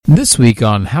This week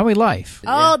on Howie Life.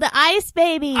 Oh, the Ice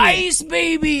Baby. Ice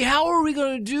Baby! How are we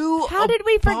going to do How did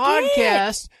we forget?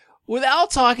 podcast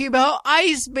without talking about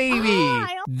Ice Baby? Oh,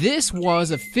 This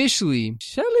was officially,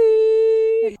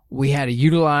 Shelly, we had to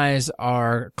utilize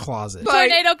our closet.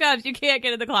 Tornado comes. You can't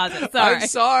get in the closet. Sorry. I'm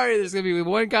sorry. There's going to be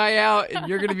one guy out and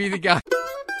you're going to be the guy.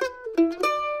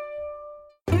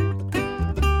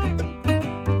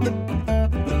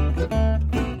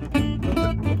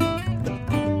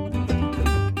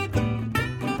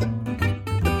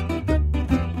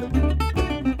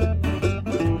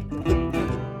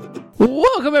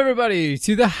 Welcome, everybody,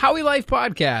 to the Howie Life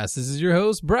Podcast. This is your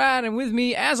host, Brad, and with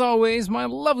me, as always, my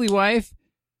lovely wife,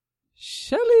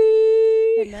 Shelly.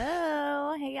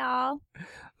 Hello. Hey, y'all.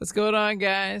 What's going on,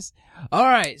 guys? All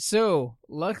right, so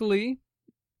luckily,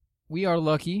 we are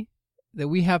lucky that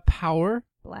we have power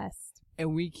Blessed.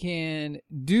 and we can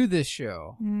do this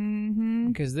show Mm-hmm.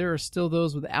 because there are still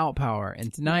those without power.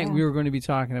 And tonight, we were going to be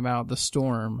talking about the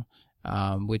storm,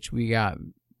 which we got.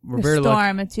 We're The very lucky.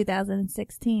 storm of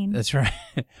 2016. That's right.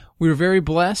 We were very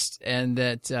blessed, and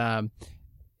that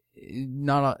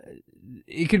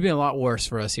it could be a lot worse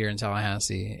for us here in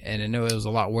Tallahassee. And I know it was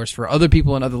a lot worse for other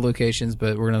people in other locations,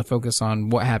 but we're going to focus on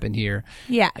what happened here.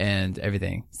 Yeah. And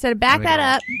everything. So to back that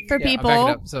up for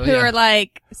people who are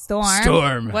like,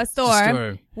 storm. What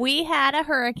storm? We had a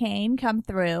hurricane come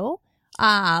through. It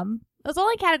was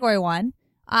only category 1,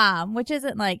 which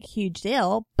isn't like a huge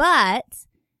deal, but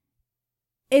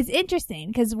it's interesting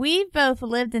because we've both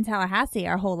lived in Tallahassee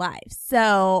our whole lives.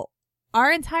 So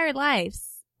our entire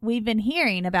lives, we've been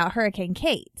hearing about Hurricane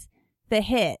Kate that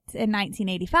hit in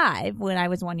 1985 when I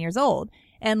was 1 year old,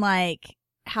 and like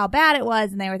how bad it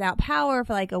was, and they were without power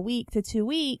for like a week to 2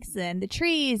 weeks, and the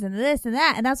trees and this and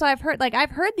that. And that's why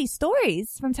I've heard these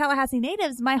stories from Tallahassee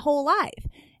natives my whole life.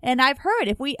 And I've heard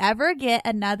if we ever get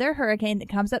another hurricane that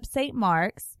comes up St.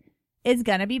 Mark's, it's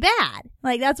going to be bad.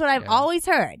 Like that's what I've always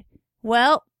heard.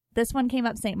 Well, this one came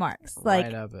up St. Mark's. Like,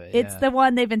 right up it, it's the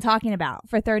one they've been talking about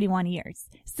for 31 years.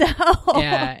 So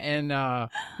yeah, and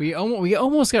we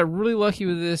almost got really lucky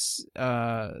with this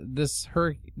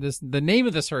the name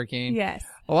of this hurricane. Yes,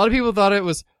 a lot of people thought it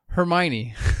was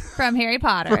Hermione from Harry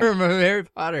Potter, from Harry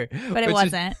Potter, but it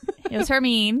wasn't. It was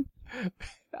Hermine.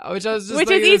 Which is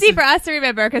easy for us to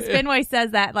remember because Fenway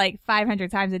says that like 500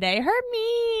 times a day.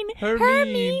 Hermine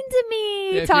to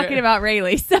me, yeah, talking about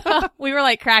Rayleigh. So we were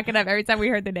like cracking up every time we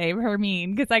heard the name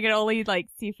Hermine because I could only like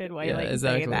see Fenway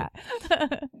saying that.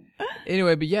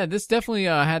 Anyway, but yeah, this definitely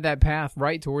had that path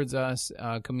right towards us,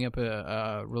 coming up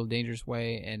a real dangerous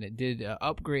way, and it did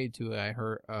upgrade to a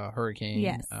hurricane.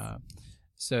 Yes. But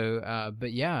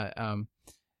yeah,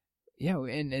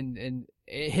 and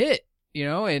it hit,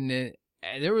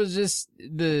 and there was just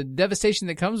the devastation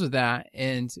that comes with that.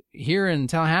 And here in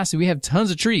Tallahassee, we have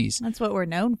tons of trees. That's what we're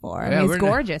known for. Yeah, it's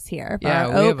gorgeous here for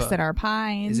our oaks and our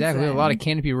pines. Exactly. We have a lot of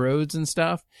canopy roads and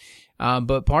stuff.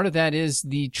 But part of that is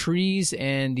the trees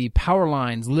and the power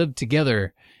lines live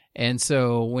together. And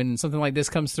so when something like this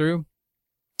comes through,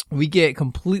 we get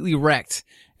completely wrecked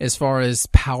as far as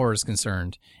power is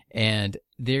concerned. And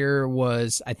there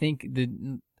was, I think,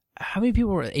 how many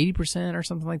people were 80% or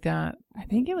something like that? I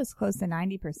think it was close to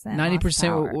 90%.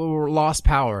 90% were lost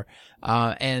power.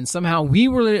 And somehow we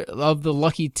were of the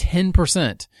lucky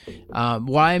 10%.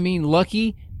 Why I mean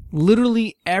lucky,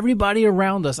 literally everybody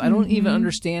around us. I don't even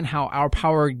understand how our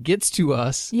power gets to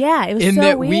us. Yeah, it was in so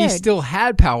that weird. we still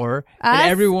had power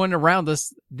and everyone around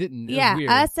us didn't. Yeah,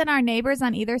 us and our neighbors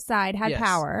on either side had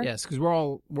power. Yes, because we're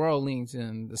all linked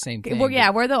in the same thing. Well,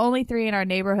 yeah, we're the only 3 in our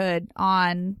neighborhood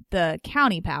on the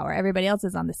county power. Everybody else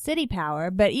is on the city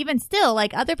power. But even still,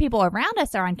 like other people around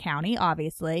us are on county,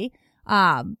 obviously.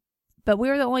 But we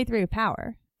were the only 3 with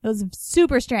power. It was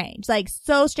super strange, like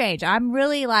so strange. I'm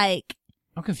really like.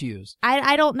 I'm confused.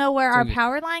 I don't know where our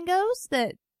power line goes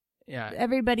that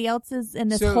everybody else is in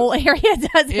this whole area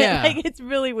doesn't. Yeah. Like, it's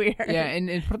really weird. Yeah, and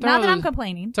not that I'm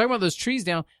complaining. Talking about those trees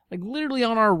down, like literally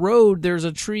on our road, there's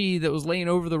a tree that was laying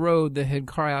over the road that had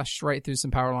crashed right through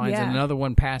some power lines, and another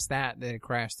one past that had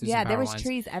crashed through some power lines. Yeah, there was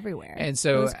trees everywhere. And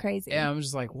so it was crazy. Yeah, I'm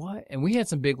just like, what? And we had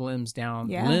some big limbs in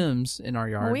our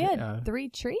yard. Well, we had 3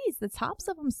 trees. The tops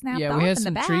of them snapped off. Yeah, we had in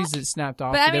some the back. trees that snapped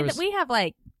off. But I mean, we have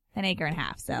like an acre and a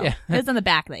half, so it was on the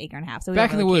back of the acre and a half. So we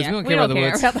back don't in the really woods, care. we don't care about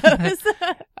the woods.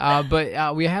 woods.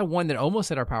 But we had one that almost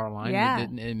hit our power line. Yeah,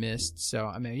 it missed. So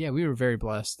I mean, we were very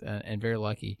blessed and very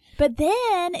lucky. But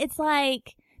then it's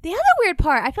like the other weird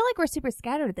part. I feel like we're super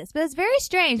scattered at this, but it's very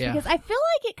strange because I feel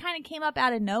like it kind of came up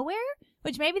out of nowhere.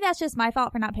 Which maybe that's just my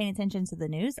fault for not paying attention to the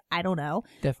news. I don't know.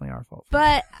 Definitely our fault.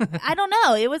 But I don't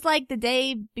know. It was like the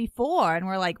day before, and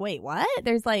we're like, wait, what?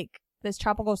 There's like this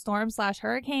tropical storm /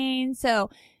 hurricane. So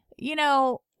you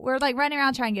know, we're like running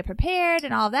around trying to get prepared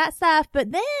and all of that stuff.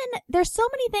 But then there's so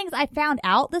many things I found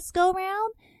out this go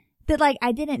round that like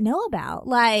I didn't know about,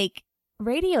 like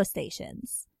radio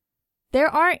stations. There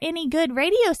aren't any good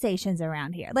radio stations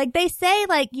around here. Like they say,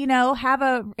 like, you know, have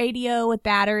a radio with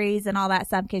batteries and all that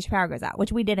stuff in case your power goes out,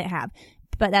 which we didn't have.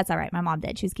 But that's all right. My mom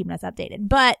did. She was keeping us updated.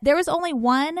 But there was only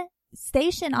one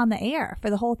station on the air for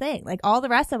the whole thing. Like all the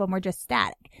rest of them were just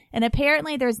static. And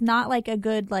apparently there's not like a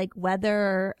good like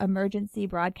weather emergency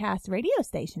broadcast radio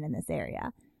station in this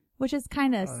area, which is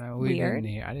kind of weird.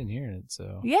 I didn't hear it.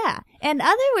 So yeah. And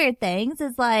other weird things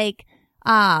is like,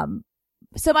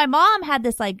 so my mom had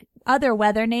this like other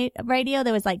weather radio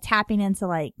that was like tapping into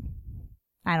like,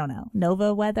 I don't know,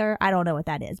 Nova weather. I don't know what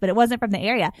that is, but it wasn't from the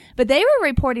area. But they were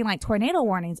reporting like tornado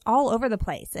warnings all over the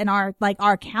place in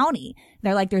our county.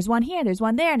 They're like, there's one here, there's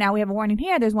one there. Now we have a warning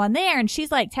here, there's one there. And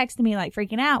she's like texting me like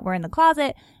freaking out. We're in the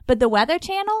closet. But the Weather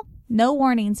Channel, no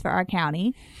warnings for our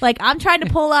county. Like I'm trying to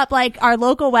pull up like our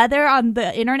local weather on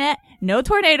the internet. No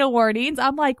tornado warnings.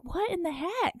 I'm like, what in the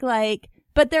heck? Like,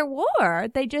 but there were,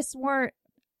 they just weren't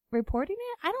reporting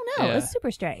it. I don't know. Yeah. It was super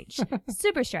strange.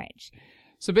 Super strange.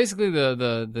 So basically,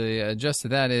 the gist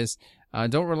of that is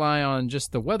don't rely on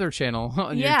just the Weather Channel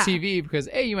on your TV because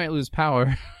A, you might lose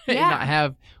power and not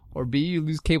have, or B, you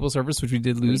lose cable service, which we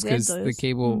did lose because the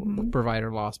cable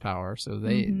provider lost power. So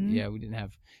we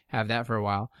didn't have that for a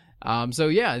while. So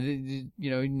yeah, you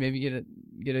know, maybe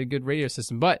get a good radio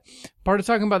system. But part of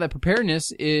talking about that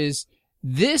preparedness is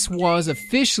this was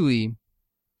officially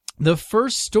the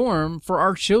first storm for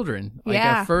our children. Like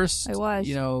our first, it was.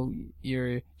 You know,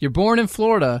 you're born in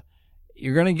Florida.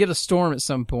 You're going to get a storm at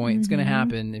some point. It's going to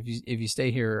happen if you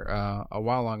stay here a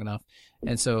while long enough.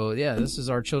 And so, yeah, this is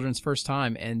our children's first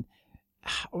time. And I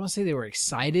want to say they were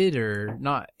excited or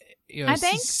not, you know, I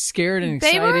think scared and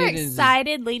excited. They were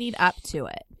excited leading up to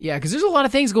it. Yeah, because there's a lot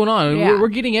of things going on. Yeah. We're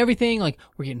getting everything. Like,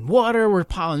 we're getting water. We're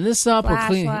piling this up. We're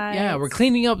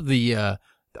cleaning up the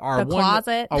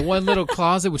closet. Our one little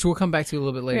closet, which we'll come back to a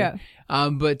little bit later.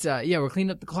 Yeah. We're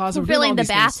cleaning up the closet. We're filling the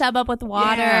bathtub up with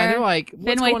water. Yeah, they're like,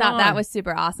 Fenway thought that was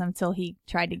super awesome until he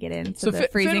tried to get into the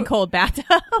freezing cold bathtub.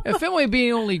 Fenway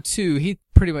being only 2, he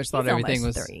pretty much thought everything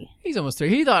was 3. He's almost 3.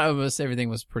 He thought almost everything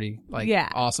was pretty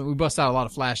awesome. We bust out a lot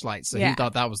of flashlights, so he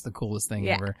thought that was the coolest thing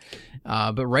ever.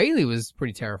 But Rayleigh was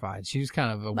pretty terrified. She was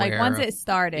kind of aware. Like once it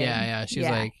started. Yeah. She was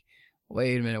like,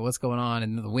 wait a minute, what's going on?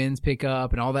 And the winds pick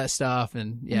up and all that stuff.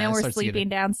 And then we're sleeping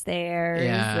downstairs.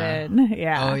 Yeah.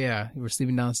 Oh, yeah. We're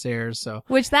sleeping downstairs. So,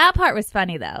 which that part was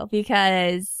funny, though,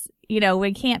 because, you know,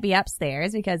 we can't be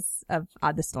upstairs because of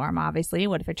the storm, obviously.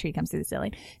 What if a tree comes through the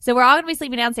ceiling? So we're all going to be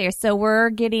sleeping downstairs. So we're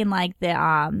getting like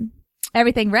the,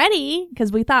 everything ready because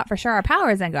we thought for sure our power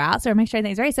was going to go out. So we're making sure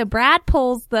everything's ready. So Brad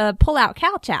pulls the pull-out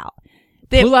couch out.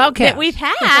 Pull-out couch. That we've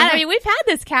had. I mean, we've had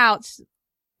this couch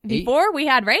before we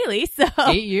had Rayleigh, so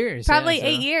 8 years, probably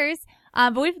 8 years.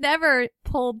 But we've never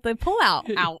pulled the pull-out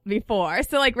out before.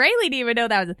 So like Rayleigh didn't even know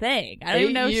that was a thing. I don't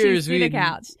even know if she's seen a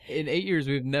couch. In 8 years,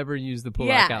 we've never used the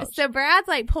pull-out couch. So Brad's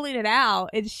like pulling it out,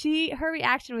 and her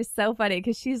reaction was so funny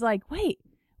because she's like, "Wait,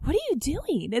 what are you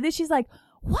doing?" And then she's like,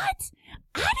 "What?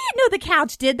 I didn't know the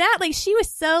couch did that." Like she was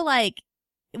so like,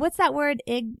 what's that word?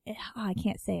 I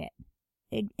can't say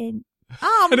it.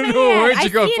 Oh, I don't know what words I you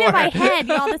go see for. It in my head,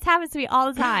 y'all. This happens to me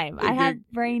all the time. I have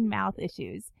brain mouth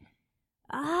issues.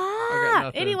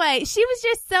 Anyway, she was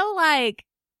just so like,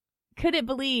 couldn't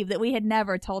believe that we had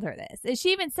never told her this. And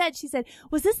she even said,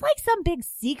 was this like some big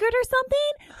secret or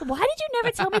something? Why did you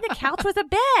never tell me the couch was a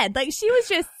bed? Like she was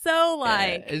just so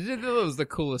like. Yeah, it was the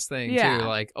coolest thing too.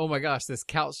 Like, oh my gosh, this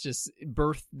couch just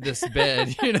birthed this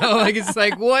bed. You know, like it's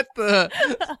like, what the?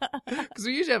 Because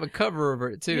we usually have a cover over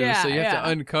it too. So you have to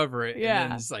uncover it. Yeah.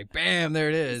 And then it's like, bam, there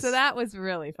it is. So that was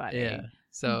really funny. Yeah.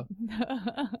 So,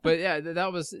 but yeah,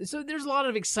 that was, so there's a lot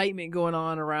of excitement going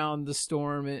on around the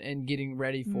storm and getting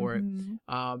ready for it.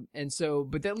 And so,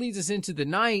 but that leads us into the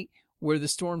night where the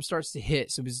storm starts to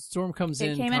hit. So the storm comes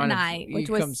in. It came at night, which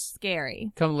was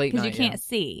scary. Come late night. Because you can't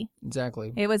see.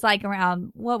 Exactly. It was like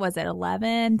around,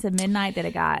 11 to midnight that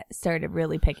it started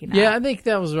really picking up. Yeah, I think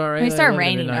that was all right. It started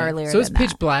raining earlier. So it's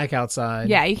pitch black outside.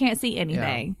 Yeah, you can't see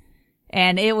anything. Yeah.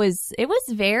 And it was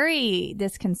very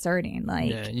disconcerting. Like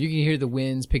you can hear the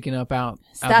winds picking up out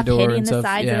stuff the door hitting and the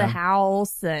sides of the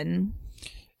house, and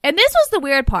this was the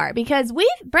weird part because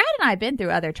Brad and I have been through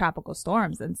other tropical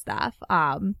storms and stuff.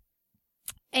 And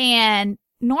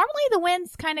normally the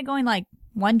wind's kind of going like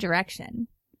one direction,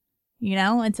 you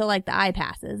know, until like the eye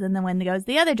passes, and the wind goes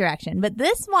the other direction. But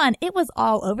this one, it was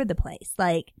all over the place.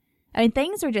 Like, I mean,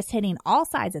 things were just hitting all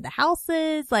sides of the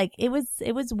houses. Like, it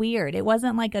was weird. It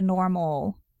wasn't like a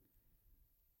normal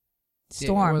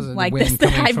storm like this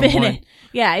that I've been in.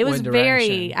 Yeah, it was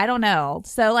very, I don't know.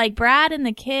 So like Brad and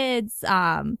the kids,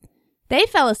 they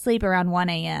fell asleep around 1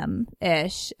 a.m.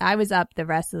 ish. I was up the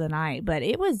rest of the night, but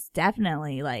it was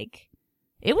definitely like,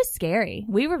 it was scary.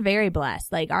 We were very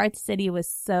blessed. Like our city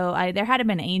was there had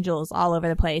been angels all over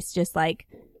the place, just like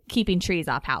keeping trees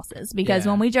off houses. Because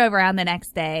when we drove around the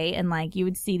next day and like you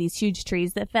would see these huge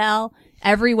trees that fell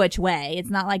every which way. It's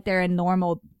not like they're in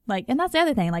normal, like, and that's the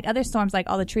other thing. Like other storms, like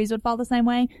all the trees would fall the same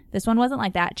way. This one wasn't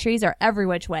like that. Trees are every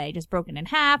which way, just broken in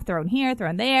half, thrown here,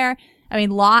 thrown there. I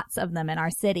mean, lots of them in our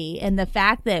city. And the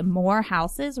fact that more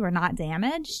houses were not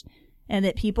damaged and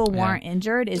that people weren't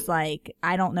injured is like,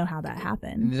 I don't know how that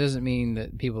happened. It doesn't mean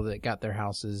that people that got their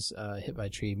houses hit by a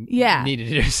tree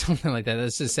needed it or something like that.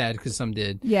 That's just sad because some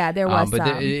did. Yeah, there was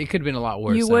but it could have been a lot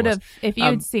worse. You would have, if you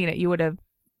had seen it, you would have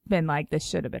been like, this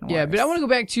should have been worse. Yeah, but I want to go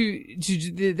back to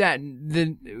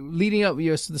the leading up,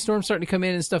 so the storm's starting to come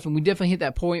in and stuff, and we definitely hit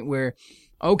that point where,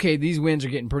 okay, these winds are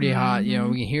getting pretty hot, we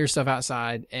can hear stuff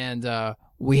outside, and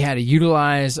we had to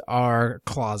utilize our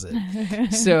closet.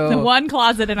 So the one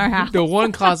closet in our house. The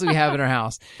one closet we have in our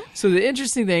house. So the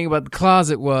interesting thing about the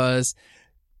closet was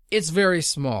it's very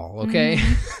small, okay?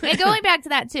 Mm-hmm. And going back to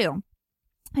that too,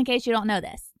 in case you don't know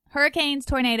this, hurricanes,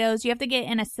 tornadoes, you have to get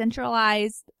in a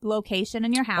centralized location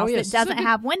in your house that doesn't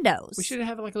have windows. We should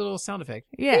have like a little sound effect.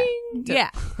 Yeah.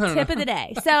 Tip of the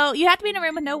day. So you have to be in a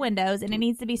room with no windows, and it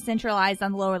needs to be centralized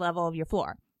on the lower level of your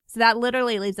floor. So that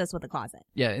literally leaves us with a closet.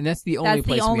 Yeah, and that's the only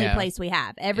place we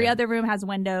have. Every other room has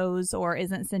windows or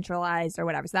isn't centralized or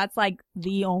whatever. So that's like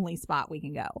the only spot we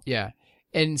can go. Yeah.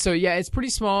 And so, it's pretty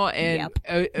small. And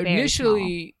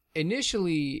initially, it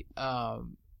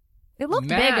looked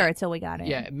bigger until we got in.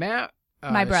 Yeah, Matt.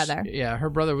 My brother. Her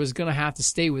brother was going to have to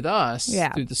stay with us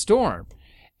through the storm.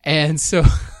 And so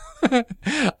I told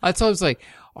him, I was like,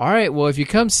 all right, well, if you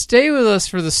come stay with us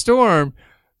for the storm,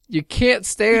 you can't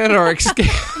stay in our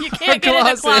escape. You can't get in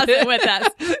the closet with us.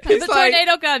 If the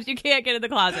tornado comes, you can't get in the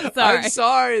closet. Sorry. I'm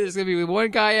sorry. There's going to be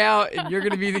one guy out, and you're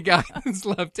going to be the guy that's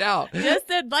left out. Just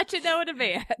to let you know in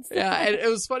advance. Yeah, and it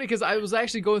was funny because I was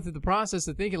actually going through the process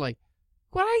of thinking, like,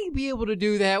 would I be able to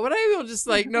do that? Would I be able to just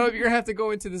like, no, you're going to have to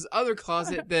go into this other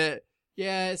closet that,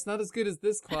 it's not as good as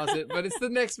this closet, but it's the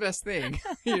next best thing,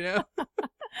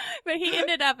 But he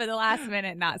ended up at the last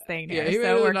minute not staying there. Yeah, he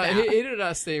ended up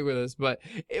not staying with us, but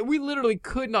we literally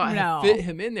could not have fit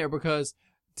him in there because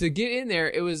to get in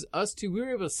there, it was us two. We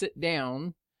were able to sit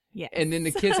down. Yeah. And then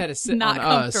the kids had to sit on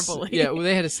us. Comfortably. Yeah, well,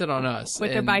 they had to sit on us.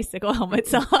 With their bicycle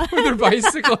helmets on. With their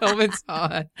bicycle helmets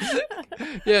on.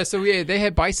 Yeah, so they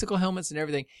had bicycle helmets and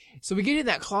everything. So we get in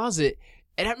that closet,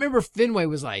 and I remember Fenway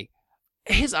was like,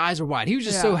 his eyes were wide. He was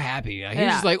just so happy. He was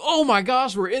just like, oh my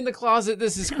gosh, we're in the closet.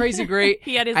 This is crazy great.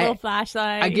 He had his little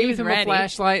flashlight. I gave him a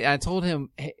flashlight. And I told him,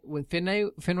 hey, when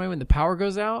Fenway, when the power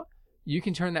goes out, you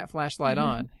can turn that flashlight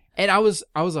on. And I was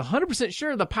 100%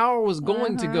 sure the power was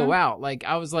going to go out. Like,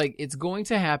 I was like, it's going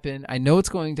to happen. I know it's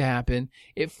going to happen.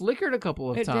 It flickered a couple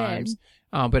of times,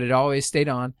 but it always stayed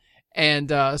on. And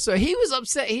so he was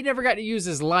upset. He never got to use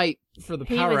his light for the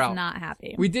power out. He was not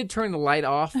happy. We did turn the light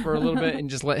off for a little bit and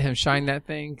just let him shine that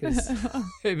thing because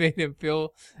it made him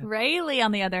feel. Rayleigh,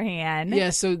 on the other hand. Yeah,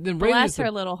 so then Rayleigh bless her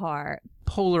little heart.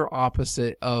 Polar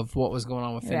opposite of what was going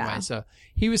on with Fenway. Yeah. So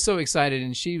he was so excited,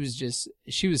 and she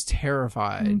was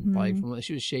terrified. Mm-hmm. Like,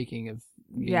 she was shaking of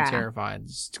being terrified,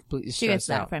 just completely stressed out. She gets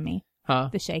that from me. Huh?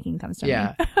 The shaking comes from me.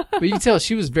 But you can tell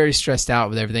she was very stressed out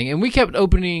with everything. And we kept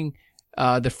opening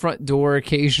the front door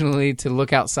occasionally to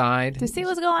look outside. To see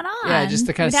what's going on. Yeah, just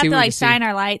to kind of see what we have to shine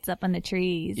our lights up on the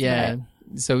trees. Yeah.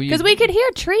 So because we could hear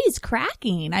trees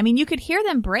cracking. I mean, you could hear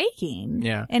them breaking.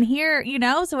 Yeah. And hear,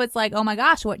 so it's like, oh my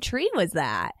gosh, what tree was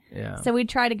that? Yeah. So we'd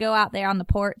try to go out there on the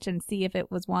porch and see if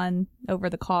it was one over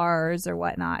the cars or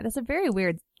whatnot. That's a very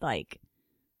weird,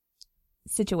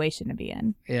 situation to be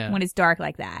in. Yeah. When it's dark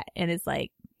like that. And it's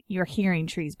like, you're hearing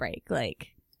trees break. Like,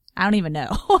 I don't even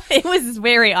know. It was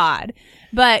very odd.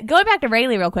 But going back to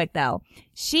Rayleigh real quick, though.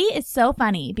 She is so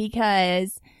funny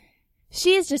because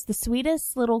she is just the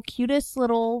sweetest little, cutest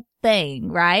little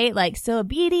thing, right? Like, so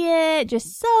obedient,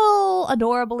 just so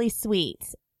adorably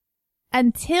sweet.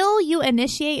 Until you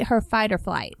initiate her fight or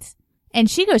flight. And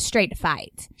she goes straight to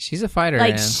fight. She's a fighter,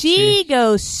 man. She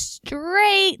goes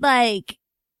straight,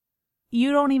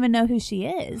 you don't even know who she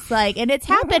is. And it's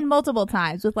happened multiple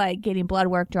times with, getting blood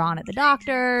work drawn at the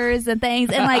doctors and things.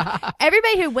 And,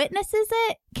 everybody who witnesses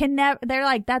it can never, they're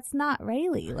like, that's not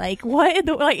Rayleigh. What?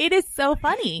 It is so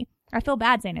funny. I feel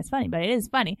bad saying it's funny, but it is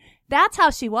funny. That's how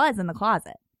she was in the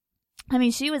closet. I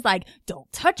mean, she was like,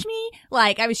 don't touch me.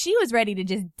 Like, I mean, she was ready to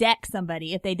just deck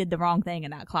somebody if they did the wrong thing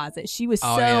in that closet. She was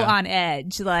on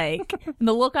edge. Like, and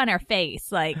the look on her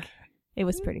face, like, it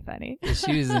was pretty funny.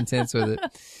 She was intense with it.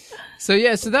 So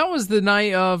that was the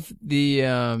night of the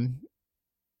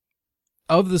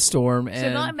storm. And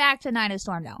so going back to Night of the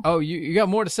Storm now. Oh, you got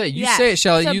more to say. You say it,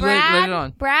 Shelly. So you lay it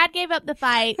on. Brad gave up the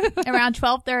fight around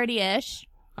 12:30-ish.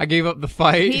 I gave up the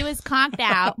fight. He was conked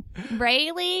out.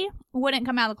 Rayleigh wouldn't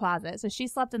come out of the closet, so she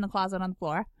slept in the closet on the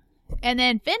floor. And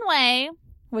then Fenway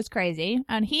was crazy,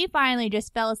 and he finally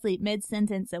just fell asleep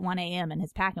mid-sentence at 1 a.m. in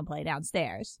his pack and play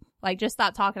downstairs. Like, just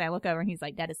stopped talking. I look over, and he's,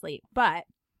 like, dead asleep. But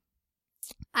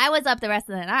I was up the rest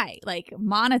of the night, like,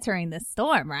 monitoring this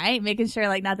storm, right? Making sure,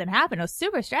 like, nothing happened. It was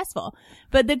super stressful.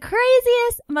 But the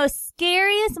craziest, most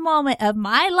scariest moment of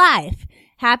my life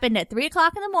happened at 3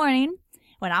 o'clock in the morning.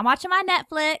 When I'm watching my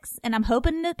Netflix and I'm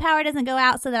hoping the power doesn't go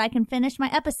out so that I can finish my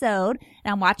episode,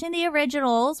 and I'm watching The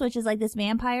Originals, which is like this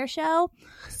vampire show.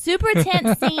 Super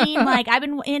tense scene. Like, I've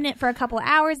been in it for a couple of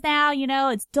hours now, you know,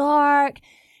 it's dark.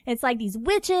 It's like these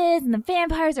witches and the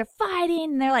vampires are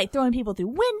fighting and they're like throwing people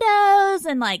through windows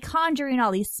and like conjuring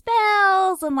all these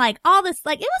spells and like all this,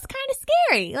 like, it was kind of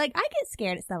scary. Like, I get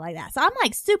scared at stuff like that. So I'm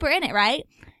like super in it, right?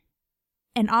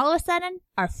 And all of a sudden,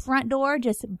 our front door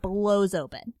just blows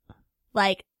open.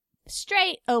 Like,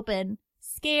 straight open,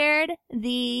 scared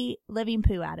the living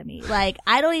poo out of me. Like,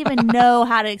 I don't even know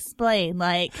how to explain.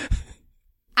 Like,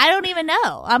 I don't even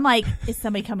know. I'm like, is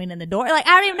somebody coming in the door? Like,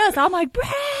 I don't even know. So I'm like,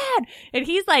 Brad! And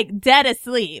he's like dead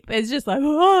asleep. It's just like,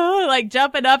 whoa, like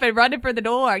jumping up and running for the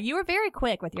door. You were very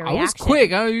quick with your reaction. I was quick.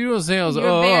 You know what I'm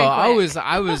saying?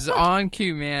 I was on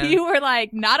cue, man. You were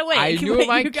like, not awake. I knew what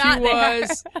my cue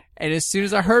was. And as soon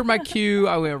as I heard my cue,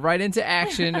 I went right into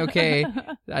action. Okay.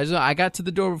 I got to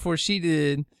the door before she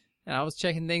did. And I was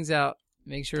checking things out.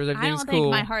 Make sure everything's cool. I don't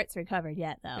think my heart's recovered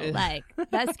yet, though. Like,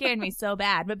 that scared me so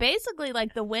bad. But basically,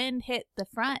 like, the wind hit the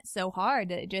front so hard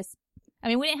that it just, I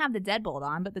mean, we didn't have the deadbolt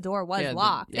on, but the door was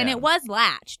locked. And it was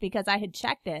latched because I had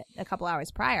checked it a couple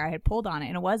hours prior. I had pulled on it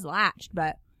and it was latched,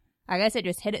 but I guess it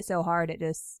just hit it so hard it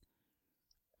just,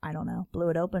 I don't know, blew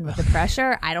it open with the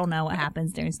pressure. I don't know what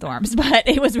happens during storms, but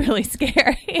it was really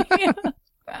scary.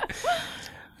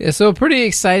 Yeah, so a pretty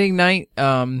exciting night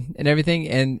and everything.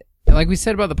 And like we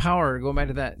said about the power, going back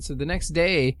to that. So the next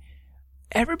day,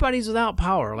 everybody's without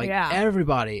power. Like,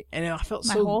 everybody. And I felt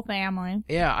my whole family.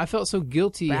 Yeah, I felt so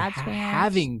guilty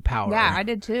having power. Yeah, I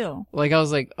did too. Like, I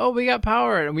was like, oh, we got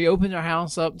power. And we opened our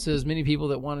house up to as many people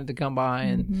that wanted to come by.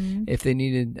 And if they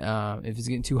needed, if it's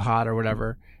getting too hot or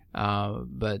whatever.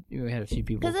 But we had a few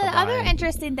people. Because the other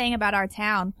interesting thing about our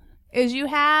town is you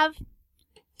have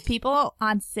people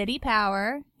on city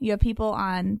power. You have people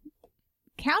on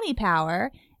county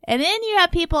power. And then you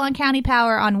have people on county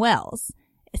power on wells.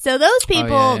 So those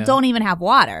people don't even have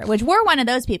water, which we're one of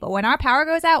those people. When our power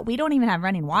goes out, we don't even have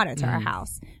running water to our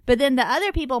house. But then the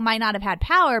other people might not have had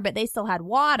power, but they still had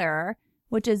water,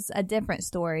 which is a different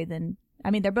story than,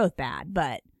 I mean, they're both bad,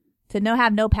 but to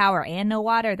have no power and no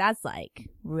water, that's like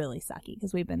really sucky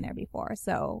because we've been there before.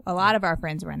 So a lot of our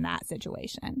friends were in that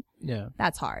situation. Yeah.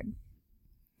 That's hard.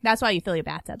 That's why you fill your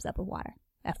bathtubs up with water.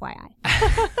 FYI.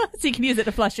 So you can use it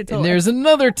to flush your toilet. And there's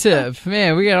another tip.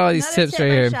 Man, we got all these tips right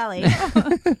here. Shelly.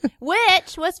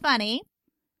 Which was funny.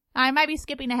 I might be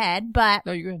skipping ahead, but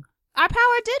no, you're good. Our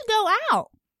power did go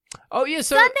out. Oh, yeah.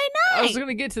 So Sunday night. I was going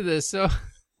to get to this. So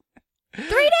 3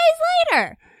 days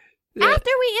later. Yeah.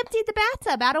 After we emptied the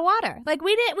bathtub out of water. Like,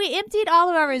 we emptied all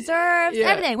of our reserves,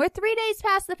 everything. We're 3 days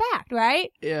past the fact,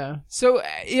 right? Yeah. So,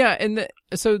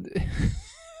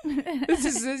 this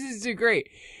is too great.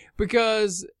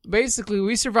 Because basically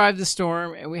we survived the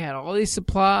storm and we had all these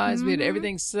supplies. We had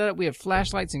everything set up. We had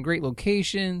flashlights in great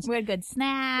locations. We had good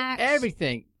snacks.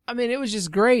 Everything. I mean, it was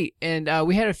just great. And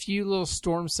we had a few little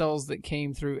storm cells that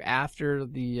came through after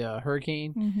the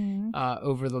hurricane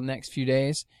over the next few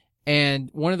days.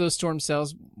 And one of those storm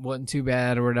cells wasn't too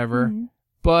bad or whatever.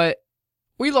 But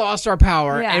we lost our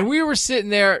power and we were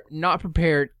sitting there not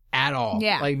prepared at all.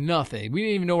 Yeah. Like nothing. We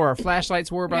didn't even know where our flashlights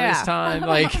were by this time.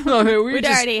 Like, I mean, we'd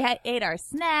already ate our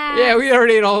snacks. Yeah, we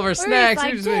already ate all of our snacks.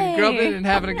 We've just been grubbing and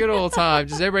having a good old time.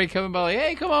 Just everybody coming by like,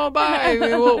 hey, come on by.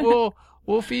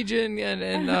 We'll feed you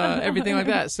and everything like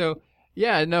that. So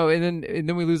yeah, no, and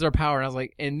then we lose our power. And I was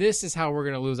like, and this is how we're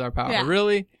gonna lose our power. Yeah.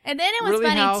 Really? And then it was really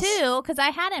funny too, because I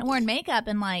hadn't worn makeup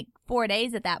in like 4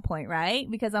 days at that point, right?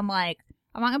 Because I'm like,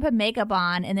 I'm not going to put makeup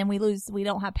on, and then we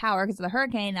don't have power because of the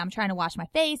hurricane, and I'm trying to wash my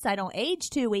face so I don't age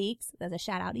 2 weeks. That's a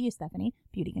shout out to you, Stephanie.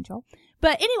 Beauty control.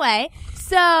 But anyway,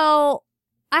 so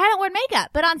I hadn't worn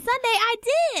makeup, but on Sunday I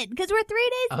did because we're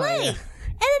 3 days late.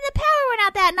 And then the power went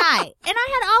out that night. And I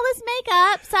had all this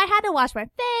makeup, so I had to wash my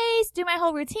face, do my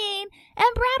whole routine.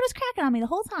 And Brad was cracking on me the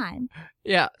whole time.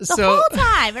 Yeah. The whole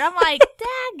time. And I'm like,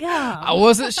 daggum. I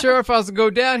wasn't sure if I was going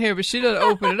to go down here, but she didn't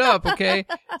open it up, okay?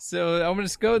 So I'm going to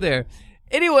just go there.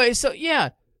 Anyway, so yeah.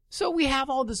 So we have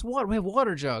all this water. We have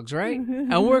water jugs, right?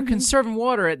 And we're conserving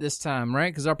water at this time,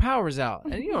 right? Because our power's out.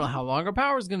 And you don't know how long our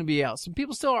power's going to be out. Some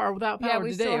people still are without power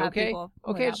today, okay?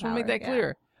 Okay, I just want to make that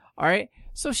clear. All right?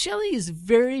 So Shelly is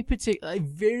very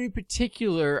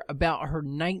particular about her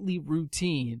nightly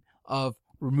routine of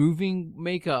removing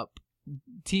makeup,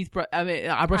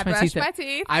 I brush my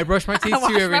teeth. I brush my teeth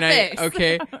too every night,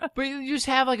 okay? But you just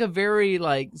have like a very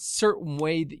like certain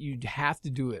way that you have to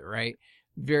do it, right?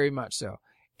 Very much so.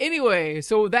 Anyway,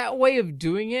 so that way of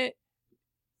doing it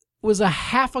was a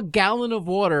half a gallon of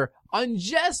water on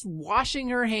just washing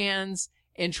her hands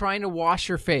and trying to wash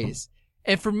her face.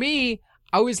 And for me,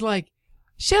 I was like,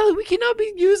 Shelly, we cannot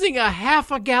be using a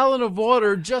half a gallon of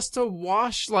water just to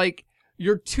wash like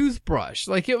your toothbrush.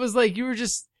 Like it was like you were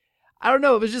just, I don't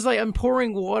know. It was just like I'm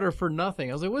pouring water for nothing.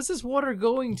 I was like, what's this water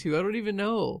going to? I don't even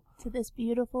know. To this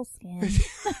beautiful skin.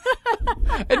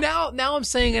 And now I'm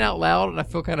saying it out loud, and I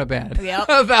feel kind of bad. Yep.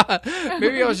 About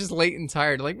maybe I was just late and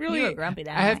tired. Like really, you were grumpy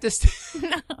that I have night.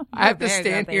 to. I have to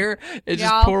stand grumpy. here and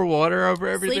just pour water over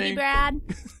everything. Sleepy Brad,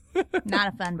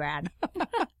 not a fun Brad.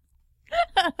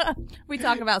 We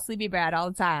talk about Sleepy Brad all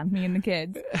the time, me and the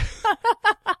kids.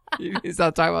 You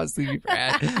stop talking about Sleepy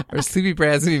Brad, or Sleepy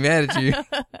Brad's gonna be mad at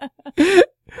you.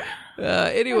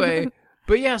 Anyway,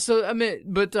 but yeah, so I mean,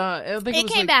 but I think it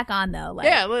came like, back on though. Like,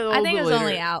 yeah, a little I think it was later.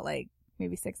 only out like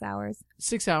maybe 6 hours.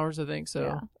 6 hours, I think so.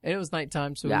 Yeah. And it was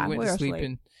nighttime, so we went to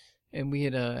sleep and we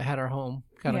had our home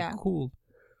kind of cooled.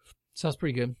 So that's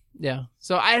pretty good. Yeah.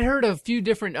 So I heard a few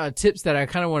different tips that I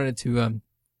kind of wanted to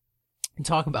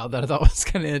talk about that I thought was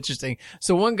kind of interesting.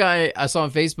 So one guy I saw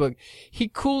on Facebook, he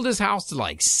cooled his house to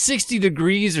like 60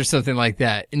 degrees or something like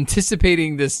that,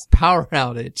 anticipating this power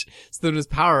outage. So when his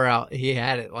power out, he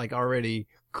had it like already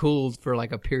cooled for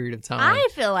like a period of time. I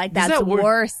feel like that's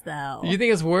worse though. You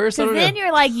think it's worse? Because then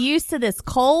you're like used to this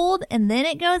cold and then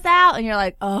it goes out and you're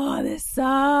like, oh, this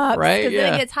sucks. Right? Because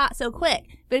then it gets hot so quick.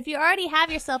 But if you already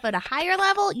have yourself at a higher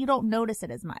level, you don't notice it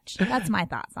as much. That's my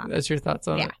thoughts on it. That's your thoughts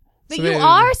on it? But so you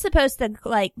are supposed to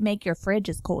like make your fridge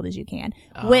as cold as you can,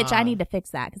 which I need to fix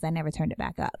that because I never turned it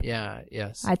back up. Yeah,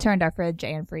 yes. I turned our fridge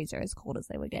and freezer as cold as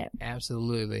they would get.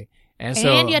 Absolutely. And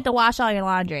you have to wash all your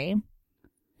laundry.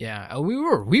 Yeah, we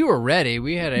were ready.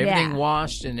 We had everything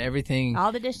washed and everything.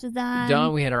 All the dishes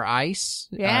done. We had our ice.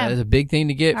 Yeah. It's a big thing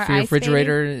to get for your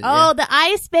refrigerator. Baby. Oh, the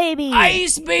ice baby.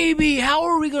 Ice baby. How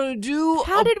are we going to do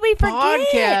How did we forget?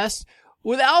 Podcast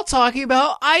without talking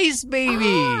about Ice Baby?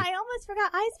 Oh, I almost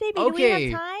forgot Ice Baby. Okay. Do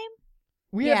we have time?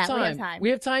 We have time. We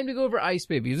have time to go over Ice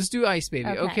Baby. Let's do Ice Baby.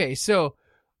 Okay, so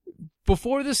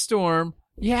before the storm,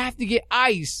 you have to get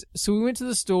ice. So we went to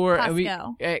the store at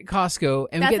Costco.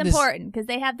 And that's important because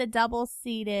they have the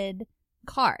double-seated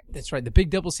carts. That's right, the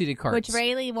big double-seated carts. Which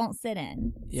Rayleigh won't sit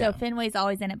in. Yeah. So Finway's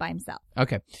always in it by himself.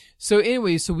 Okay. So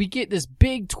anyway, so we get this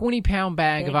big 20-pound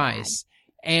bag of ice.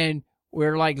 And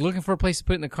we're like looking for a place to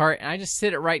put it in the cart. And I just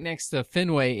sit it right next to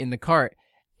Finway in the cart.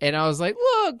 And I was like,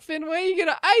 look, Finway, you get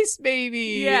an Ice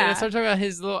Baby. Yeah. And I started talking about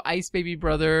his little Ice Baby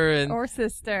brother. Or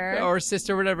sister,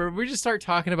 whatever. We just start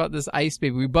talking about this Ice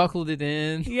Baby. We buckled it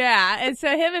in. Yeah. And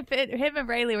so him and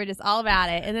Rayleigh were just all about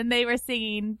it. And then they were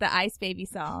singing the Ice Baby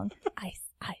song. Ice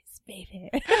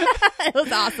Baby. It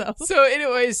was awesome. So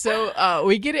anyway,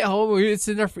 we get it home. It's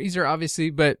in our freezer, obviously,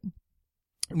 but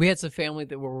we had some family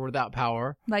that were without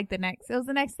power. Like it was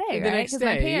the next day, right? Because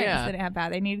my parents didn't have power.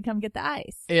 They needed to come get the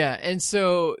ice. Yeah. And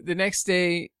so the next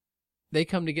day, they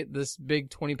come to get this big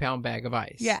 20-pound bag of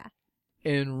ice. Yeah.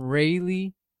 And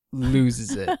Rayleigh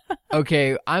loses it.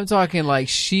 Okay. I'm talking like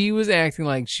she was acting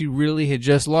like she really had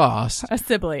just lost a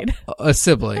sibling.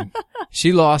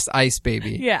 She lost Ice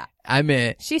Baby. Yeah. I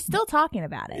mean, she's still talking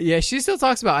about it. Yeah, she still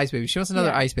talks about Ice Baby. She wants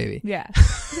another Ice Baby. Yeah.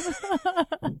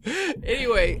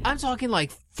 Anyway, I'm talking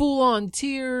like full on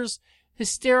tears,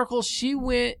 hysterical. She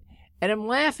went, and I'm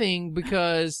laughing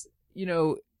because,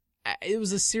 it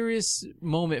was a serious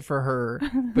moment for her,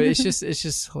 but it's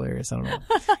just hilarious. I don't know.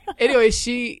 Anyway,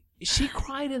 she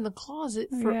cried in the closet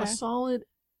for a solid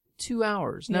 2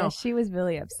 hours. Now, she was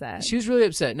really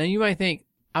upset. Now, you might think,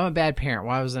 I'm a bad parent.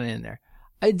 Why wasn't I in there?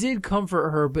 I did comfort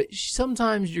her, but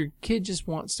sometimes your kid just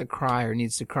wants to cry or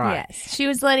needs to cry. Yes. She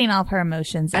was letting all of her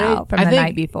emotions out from the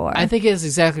night before. I think it's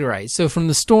exactly right. So from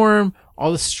the storm,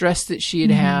 all the stress that she had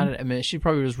had, I mean, she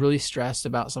probably was really stressed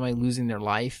about somebody losing their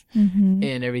life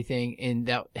and everything, and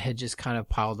that had just kind of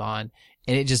piled on,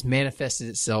 and it just manifested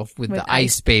itself with the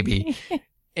Ice Baby.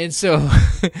 And so,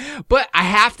 but I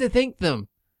have to thank them.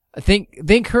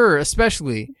 Thank her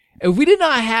especially. If we did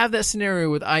not have that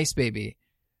scenario with Ice Baby,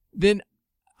 then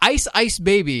Ice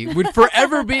Baby would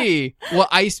forever be what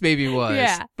Ice Baby was.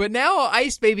 Yeah. But now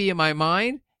Ice Baby in my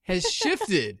mind has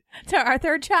shifted. To our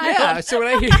third child. Yeah, so when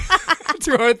I hear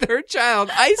to our third child,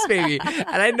 Ice Baby,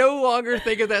 and I no longer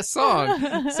think of that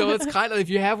song. So it's kind of, if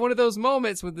you have one of those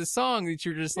moments with the song that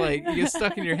you're just like, you get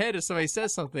stuck in your head if somebody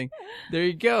says something, there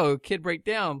you go, kid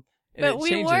breakdown. But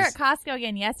we were at Costco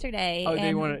again yesterday. Oh,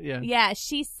 they want to, yeah. Yeah,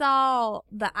 she saw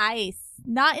the ice,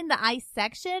 not in the ice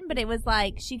section, but it was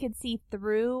like she could see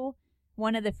through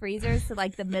one of the freezers to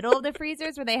like the middle of the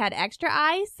freezers where they had extra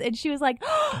ice. And she was like,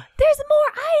 oh, there's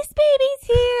more Ice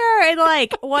Babies here. And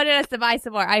like wanted us to buy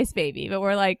some more Ice Baby. But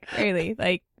we're like, really?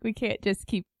 Like, we can't just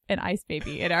keep an Ice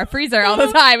Baby in our freezer all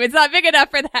the time. It's not big enough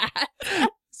for that.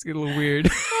 It's getting a little weird.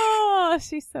 Oh,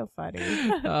 she's so funny.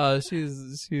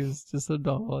 She's just a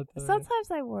doll.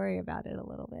 Sometimes I worry about it a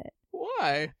little bit. Why?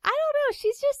 I don't know.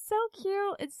 She's just so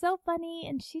cute and so funny,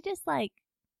 and she just like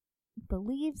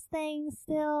believes things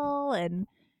still. And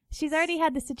she's already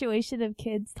had the situation of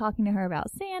kids talking to her about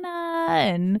Santa,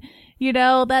 and you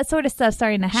know that sort of stuff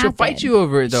starting to happen. She'll fight you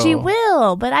over it, though. She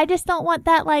will, but I just don't want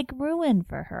that like ruined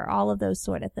for her. All of those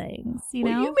sort of things, you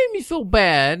know. You made me feel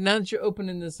bad now that you're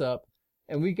opening this up.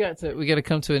 And we got to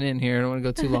come to an end here. I don't want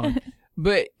to go too long.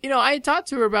 But, you know, I talked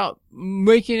to her about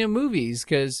making movies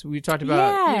because we talked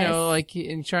about, you know, like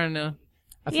in trying to,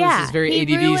 I feel this is very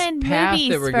ADD's path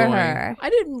that we're going. Her. I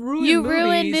didn't ruin you movies. You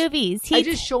ruined movies. I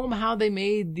just show them how they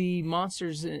made the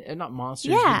monsters, not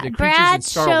monsters, yeah, the creatures Brad in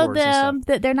Star showed Wars them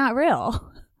that they're not real.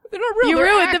 They're not real. You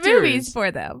ruined actors. the movies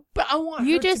for them. But I want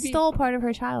you her just to be... stole part of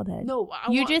her childhood. No,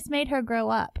 you just made her grow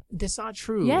up. That's not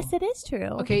true. Yes, it is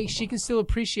true. Okay, she can still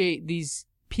appreciate these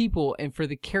people and for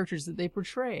the characters that they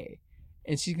portray.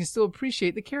 And she can still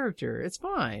appreciate the character. It's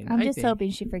fine. I'm just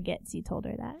hoping she forgets you told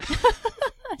her that.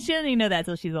 She doesn't even know that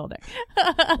until she's older.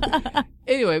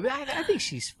 Anyway, but I think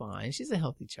she's fine. She's a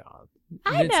healthy child.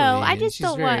 I know. I just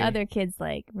don't want other kids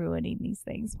like ruining these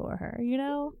things for her, you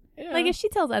know? Yeah. Like if she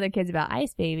tells other kids about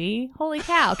Ice Baby, holy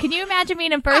cow. Can you imagine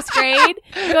being in first grade,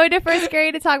 going to first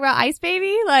grade to talk about Ice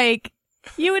Baby? Like,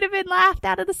 you would have been laughed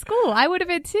out of the school. I would have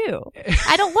been too.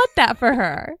 I don't want that for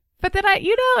her. But then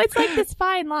it's like this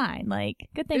fine line. Like,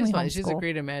 good thing we homeschool. She's a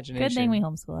great imagination. Good thing we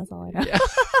homeschool. That's all I know. Yeah.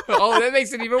 Oh, that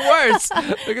makes it even worse.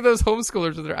 Look at those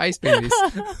homeschoolers with their Ice Babies.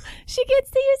 She gets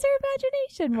to use her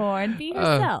imagination more and be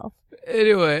herself.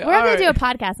 Anyway, we're going to do a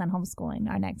podcast on homeschooling,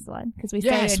 our next one, because we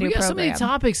started a new we got program. So many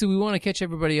topics that we want to catch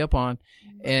everybody up on,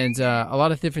 and a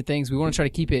lot of different things. We want to try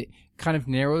to keep it kind of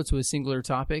narrow to a singular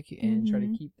topic and try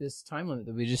to keep this time limit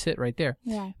that we just hit right there.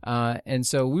 Yeah. And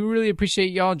so we really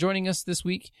appreciate y'all joining us this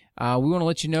week. We want to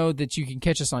let you know that you can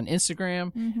catch us on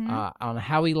Instagram, on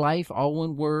Howie Life, all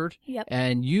one word,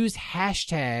 and use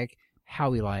hashtag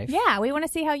Howie Life. Yeah, we want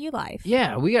to see how you life.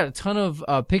 Yeah, we got a ton of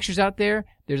pictures out there.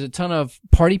 There's a ton of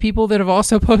party people that have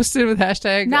also posted with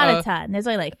hashtag. Not a ton. There's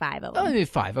only like 5 of them. Only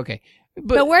 5, okay.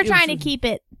 But we're trying to keep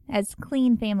it as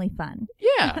clean family fun.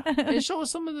 Yeah, and show us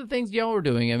some of the things y'all are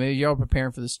doing. And maybe y'all are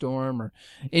preparing for the storm or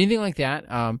anything like that.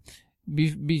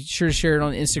 Be sure to share it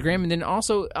on Instagram. And then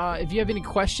also, if you have any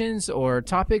questions or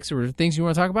topics or things you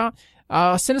want to talk about,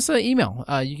 send us an email.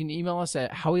 You can email us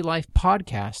at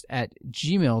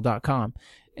howielifepodcast@gmail.com.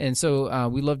 And so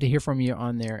we'd love to hear from you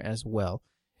on there as well.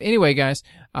 Anyway, guys,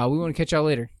 we want to catch y'all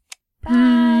later.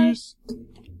 Bye.